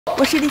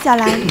我是李小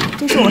兰，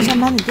这是我上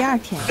班的第2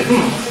天。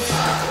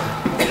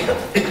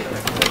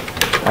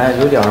哎，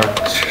有点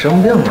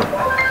生病了。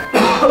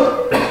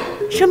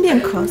生病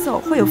咳嗽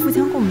会有腹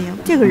腔共鸣，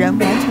这个人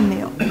完全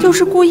没有，就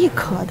是故意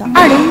咳的。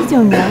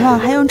2019年了，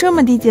还用这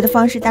么低级的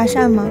方式搭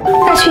讪吗？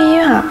那去医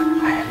院啊？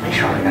哎，没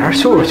事儿，在这儿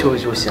休息休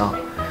息就行。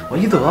我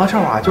一得到这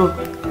儿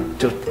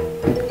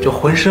就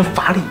浑身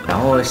乏力，然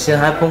后心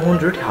还砰砰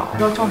直跳。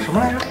叫什么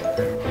来着？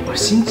我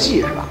心悸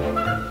是吧？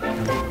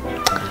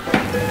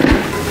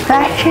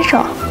来，伸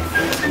手。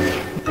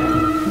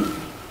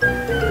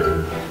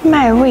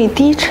脉味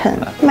低沉，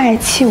脉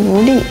气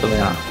无力。怎么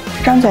样？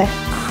张嘴，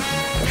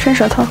伸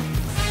舌头。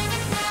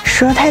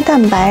舌苔淡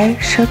白，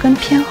舌根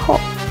偏厚。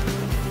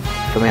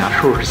怎么样？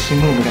是不是心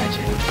动的感觉？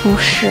不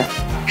是，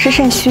是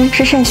肾虚，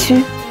是肾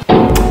虚。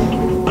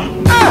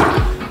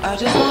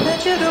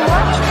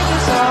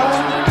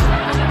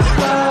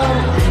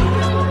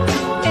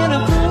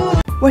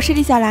我是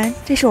李小兰，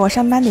这是我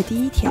上班的第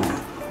1天。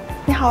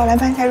你好，我来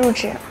办一下入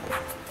职。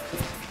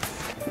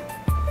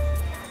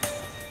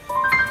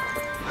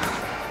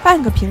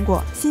半个苹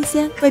果，新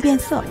鲜，未变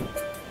色。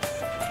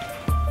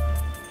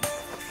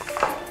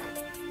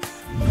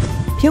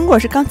苹果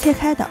是刚切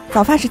开的，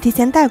早饭是提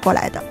前带过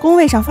来的。工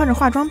位上放着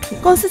化妆品，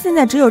公司现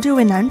在只有这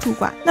位男主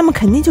管，那么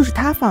肯定就是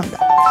他放的。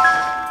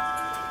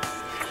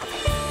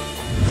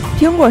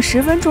苹果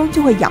10分钟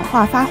就会氧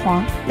化发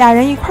黄，俩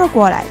人一块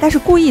过来，但是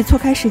故意错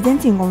开时间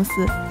进公司，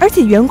而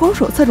且员工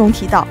手册中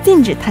提到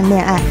禁止谈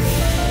恋爱。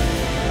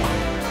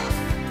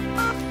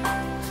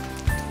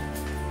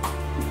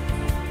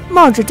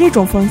冒着这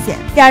种风险，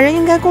俩人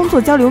应该工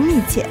作交流密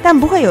切，但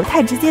不会有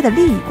太直接的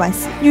利益关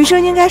系。女生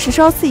应该是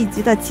稍次一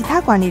级的其他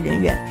管理人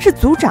员，是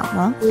组长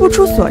吗？不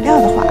出所料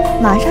的话，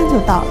马上就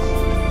到了。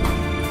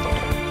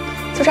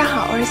组长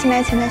好，我是新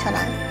来前台小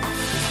兰。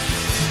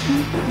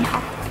你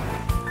好。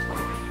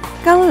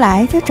刚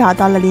来就找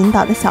到了领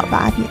导的小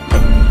把柄，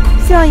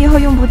希望以后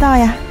用不到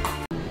呀。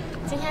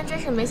今天真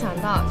是没想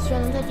到，居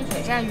然能在地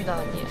铁站遇到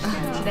你，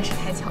实在是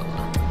太巧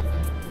了。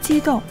激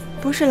动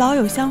不是老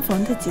友相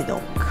逢的激动，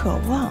渴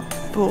望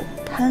不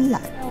贪婪。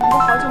我们都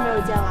好久没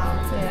有见了。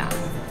对呀。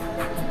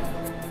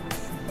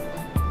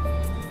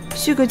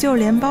叙个旧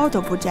连包都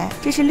不摘，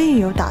这是另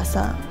有打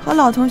算。和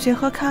老同学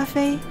喝咖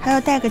啡，还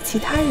要带个其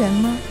他人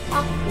吗？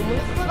啊，我们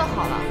喝的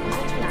好了，我先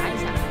去拿一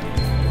下。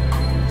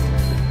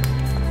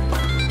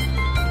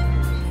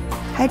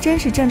还真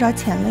是挣着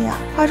钱了呀！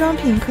化妆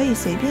品可以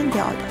随便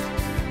掉的。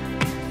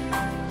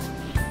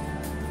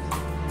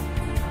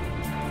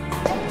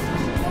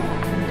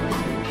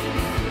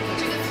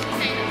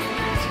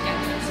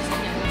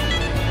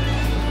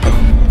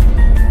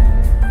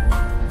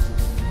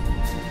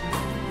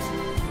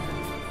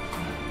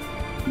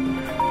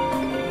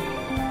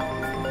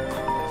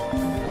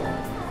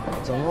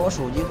怎么我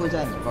手机会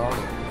在你包里？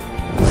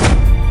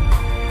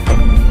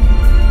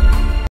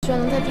居然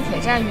能在地铁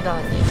站遇到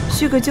你，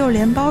叙个旧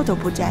连包都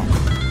不摘。我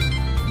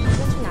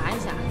先去拿一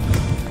下。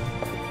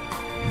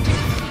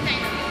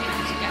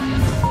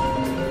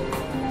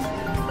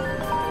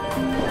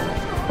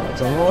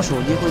怎么我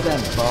手机会在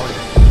你包里？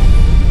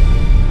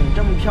你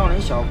这么漂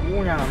亮小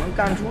姑娘，能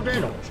干出这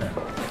种事？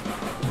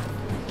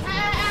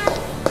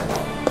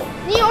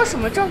你有什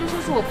么证据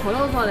说是我朋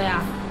友做的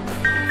呀？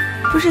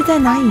不是在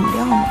拿饮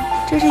料吗？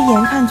这是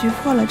眼看局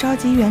破了，着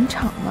急圆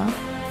场吗？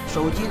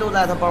手机都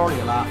在他包里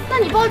了。那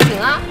你报警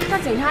啊，让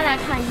警察来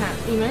看一看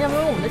里面有没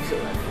有我们的指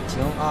纹。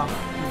行啊，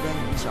不跟你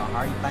们小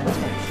孩一般见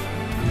识。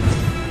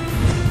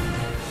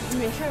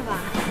你没事吧？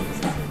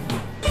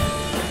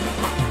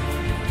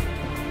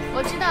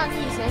我知道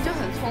你以前就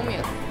很聪明，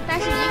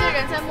但是一个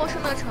人在陌生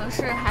的城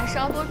市还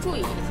是要多注意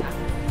一下。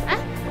哎，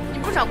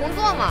你不找工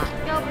作吗？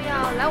要不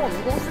要来我们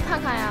公司看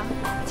看呀？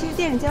其实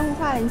店里监护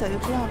坏了，你早就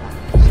知道吧？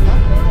什么？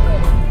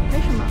没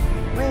什么，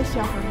我也需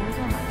要份工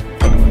作嘛。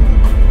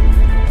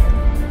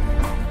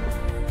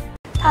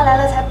他来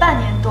了才半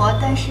年多，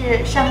但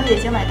是上个月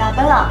已经买大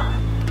奔了，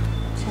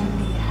真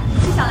厉害！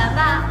是小兰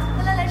吧？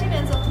来这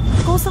边坐。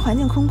公司环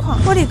境空旷，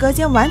玻璃隔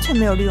间完全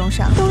没有利用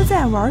上，都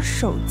在玩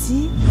手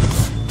机。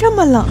这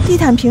么冷，地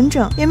毯平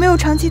整，也没有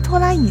长期拖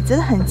拉椅子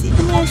的痕迹。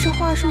面试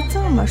话术这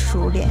么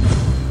熟练，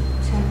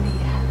真厉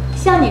害！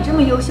像你这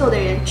么优秀的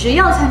人，只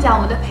要参加我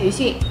们的培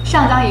训，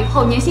上岗以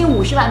后年薪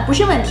50万不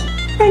是问题。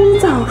那你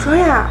早说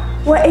呀！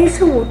我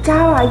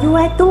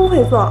H5、Java、UI 都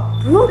会做，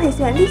不用培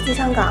训，立即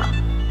上岗。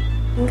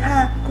您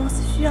看公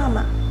司需要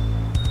吗？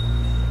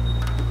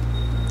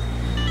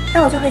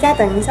那我就回家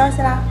等您消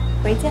息啦，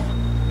回见。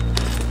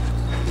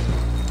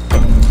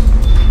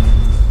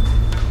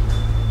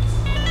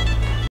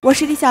我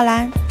是李小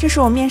兰，这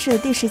是我面试的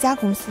第10家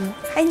公司。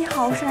哎，你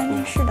好，我是来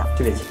面试的。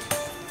这边请。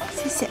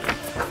谢谢。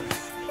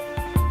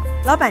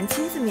老板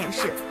亲自面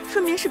试，说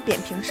明是扁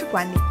平式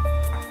管理。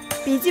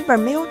笔记本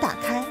没有打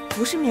开，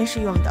不是面试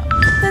用的。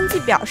登记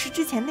表是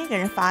之前那个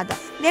人发的，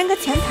连个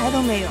前台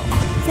都没有。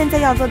现在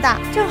要做大，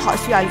正好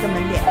需要一个门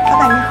脸。老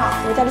板你好，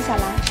我叫李小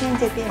兰，是应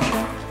届毕业生。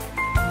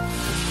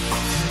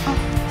哦，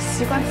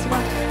习惯。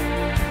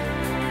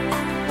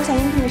我想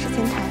应聘的是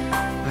前台。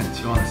那你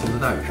期望的薪资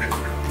待遇是什么？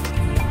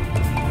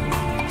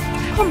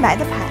后空白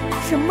的牌，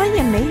什么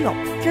也没有，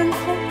真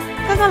空。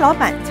刚刚老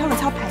板敲了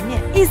敲牌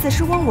面，意思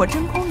是问我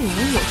真空里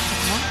面有什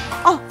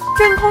么？哦，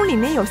真空里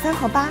面有3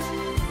和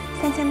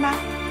8，3800。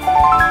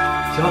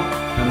行，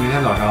那明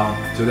天早上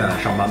9点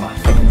来上班吧。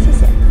谢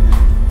谢。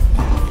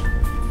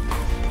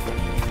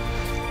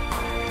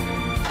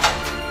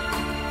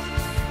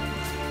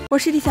我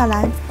是李小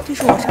兰，这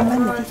是我上班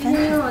的第3天。今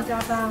天又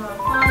加班了，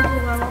刚刚做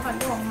完，老板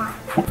给我骂。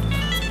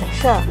没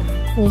事儿，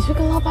你去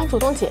跟老板主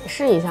动解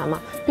释一下嘛，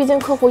毕竟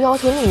客户要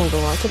求那么多，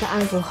这个案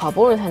子好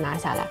不容易才拿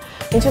下来，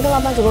你去跟老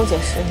板主动解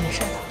释，没事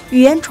的。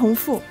语言重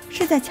复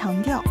是在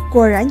强调，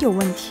果然有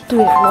问题。对，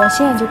我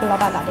现在就给老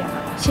板打电话，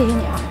谢谢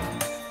你啊。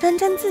沾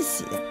沾自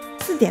喜。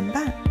4点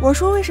半，我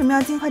说为什么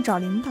要尽快找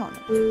领导呢？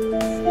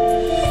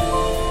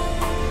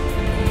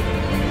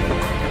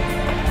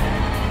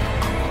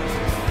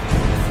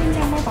新加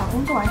坡把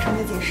工作完成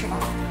再解释吧。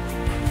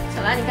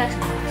小兰，你干什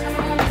么？上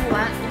班工作不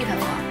完，你比他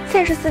多。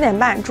现在是4点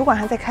半，主管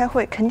还在开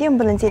会，肯定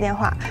不能接电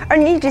话。而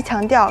你一直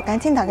强调赶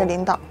紧打给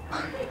领导。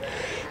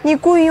你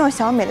故意用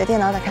小美的电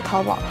脑打开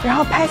淘宝，然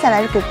后拍下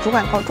来给主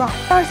管告状，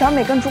让小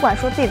美跟主管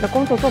说自己的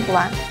工作做不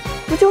完，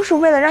不就是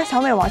为了让小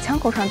美往枪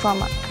口上撞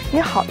吗？你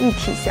好意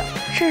提醒，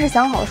试试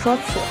想好说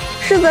辞，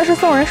实则是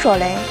送人手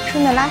雷，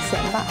顺便拉闲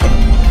吧。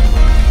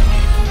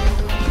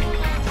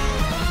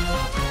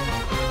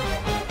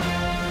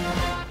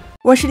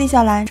我是李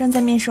小兰，正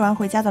在面试完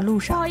回家的路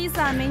上。不好意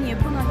思啊，美女，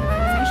不能你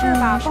了，没事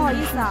吧？不好意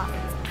思啊。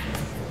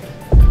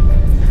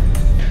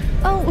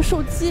我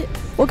手机，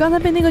我刚才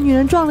被那个女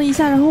人撞了一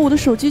下，然后我的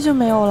手机就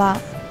没有了。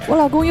我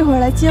老公一会儿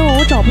来接我，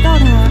我找不到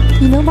他，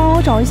你能帮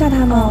我找一下他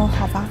吗？哦，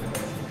好吧。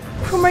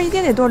出门一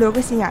定得多留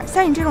个心眼儿，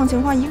像你这种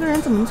情况，一个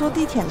人怎么坐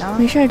地铁呢？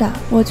没事的，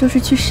我就是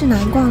去市南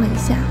逛了一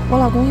下，我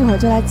老公一会儿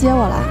就来接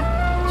我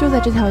了，就在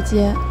这条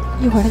街，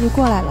一会儿他就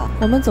过来了，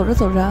我们走着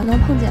走着能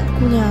碰见。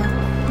姑娘，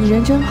你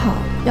人真好，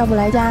要不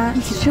来家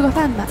一起吃个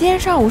饭吧？今天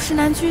上午市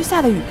南区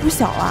下的雨不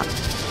小啊，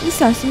你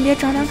小心别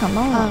着凉感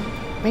冒了。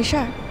没事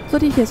儿，坐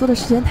地铁坐的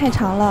时间太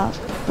长了，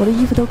我的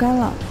衣服都干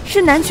了。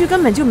市南区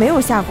根本就没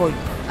有下过雨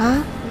啊。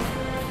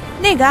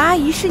那个阿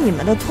姨是你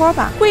们的托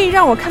吧？故意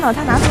让我看到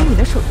她拿走你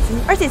的手机，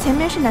而且前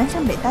面是南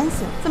向北单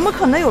行，怎么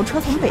可能有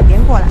车从北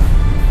边过来？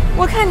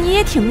我看你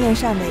也挺面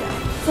善的呀，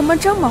怎么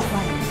这么坏？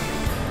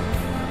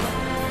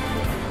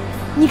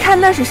你看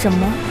那是什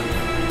么？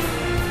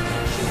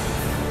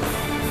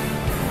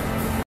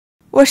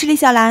我是李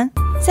小兰，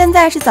现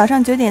在是早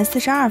上9点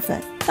42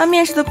分，到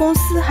面试的公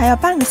司还要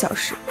半个小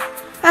时。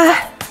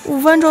哎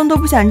，5分钟都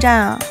不想站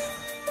啊！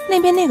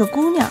那边那个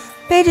姑娘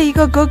背着一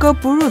个格格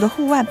不入的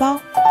户外包，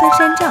登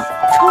山杖，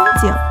憧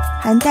憬，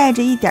还带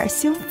着一点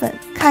兴奋，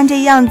看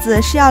这样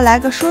子是要来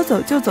个说走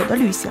就走的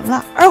旅行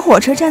了。而火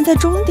车站在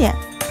终点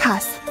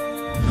 ，pass。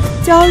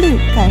焦虑，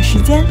赶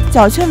时间，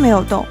脚却没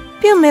有动，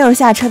并没有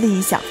下车的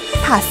意向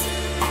 ，pass。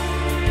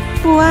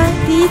不安，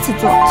第一次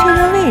坐，确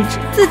认位置，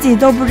自己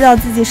都不知道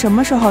自己什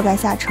么时候该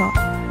下车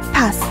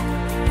 ，pass。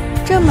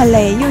这么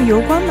累，又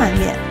油光满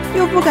脸，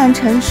又不敢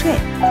沉睡，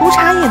胡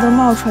茬也都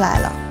冒出来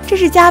了。这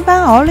是加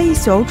班熬了一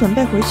宿，准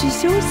备回去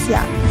休息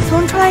啊。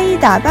从穿衣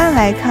打扮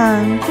来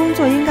看，工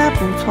作应该不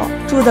错，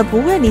住的不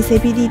会离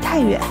CBD 太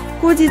远，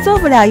估计坐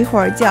不了一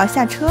会儿就要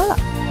下车了。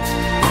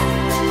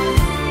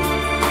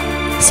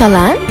小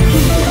兰，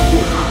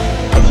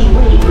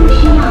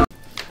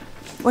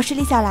我是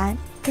李小兰，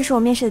这是我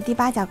面试的第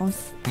8家公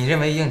司。你认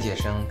为应届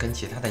生跟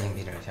其他的应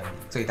届者相比，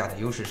最大的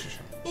优势是什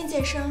么？应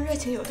届生热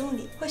情有动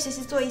力，会学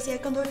习做一些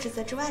更多职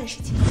责之外的事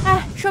情。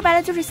哎，说白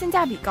了就是性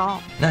价比高。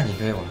那你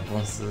对我们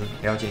公司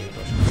了解有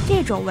多少？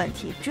这种问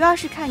题主要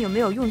是看有没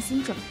有用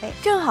心准备，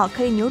正好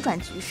可以扭转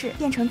局势，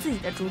变成自己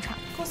的主场。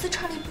公司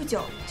创立不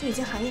久就已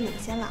经行业领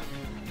先了，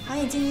行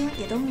业精英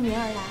也都慕名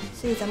而来，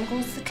所以咱们公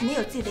司肯定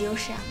有自己的优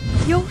势啊。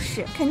优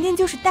势肯定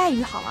就是待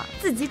遇好啊，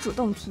自己主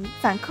动提，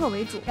反客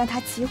为主，让他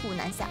骑虎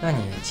难下。那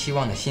你期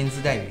望的薪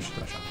资待遇是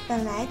多少？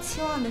本来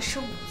期望的是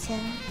5000，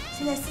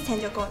现在4000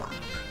就够了，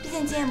毕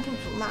竟经验不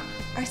足嘛。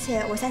而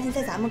且我相信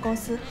在咱们公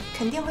司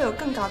肯定会有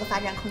更高的发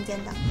展空间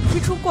的。提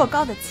出过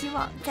高的期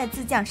望，再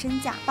自降身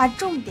价，把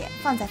重点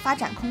放在发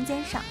展空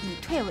间上，以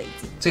退为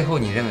进。最后，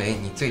你认为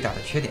你最大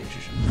的缺点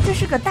是什么？这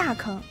是个大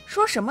坑，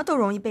说什么都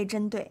容易被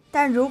针对。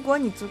但如果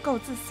你足够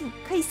自信，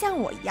可以像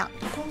我一样，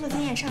工作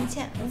经验尚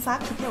欠，无法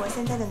匹配我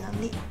现在的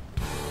能力。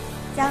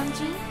将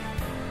军。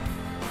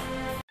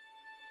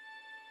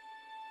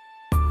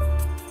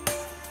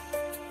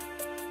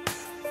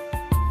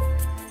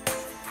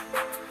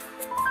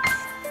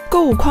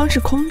购物筐是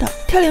空的，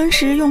挑零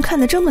食用看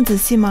得这么仔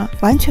细吗？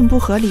完全不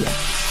合理啊。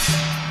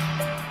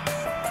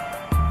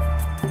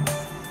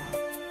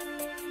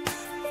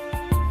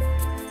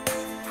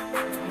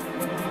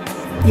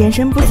眼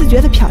神不自觉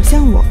地瞟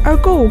向我，而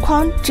购物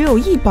筐只有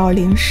1包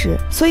零食，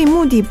所以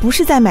目的不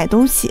是在买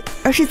东西，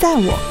而是在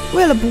我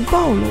为了不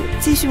暴露，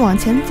继续往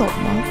前走吗？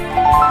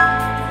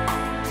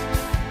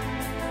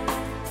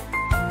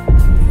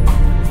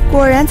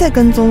果然在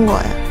跟踪我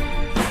呀！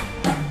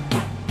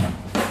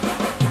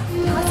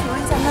好，请问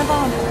一下，麦棒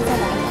棒糖在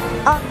哪里？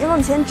啊，你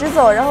往前直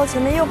走，然后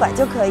前面右拐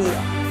就可以。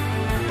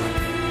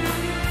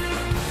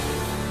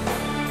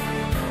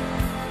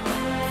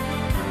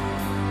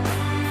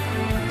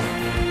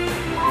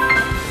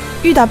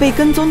遇到被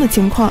跟踪的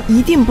情况，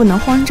一定不能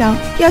慌张，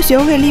要学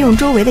会利用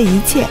周围的一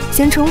切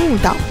形成误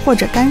导或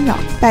者干扰，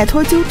摆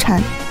脱纠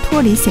缠，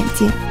脱离险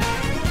境。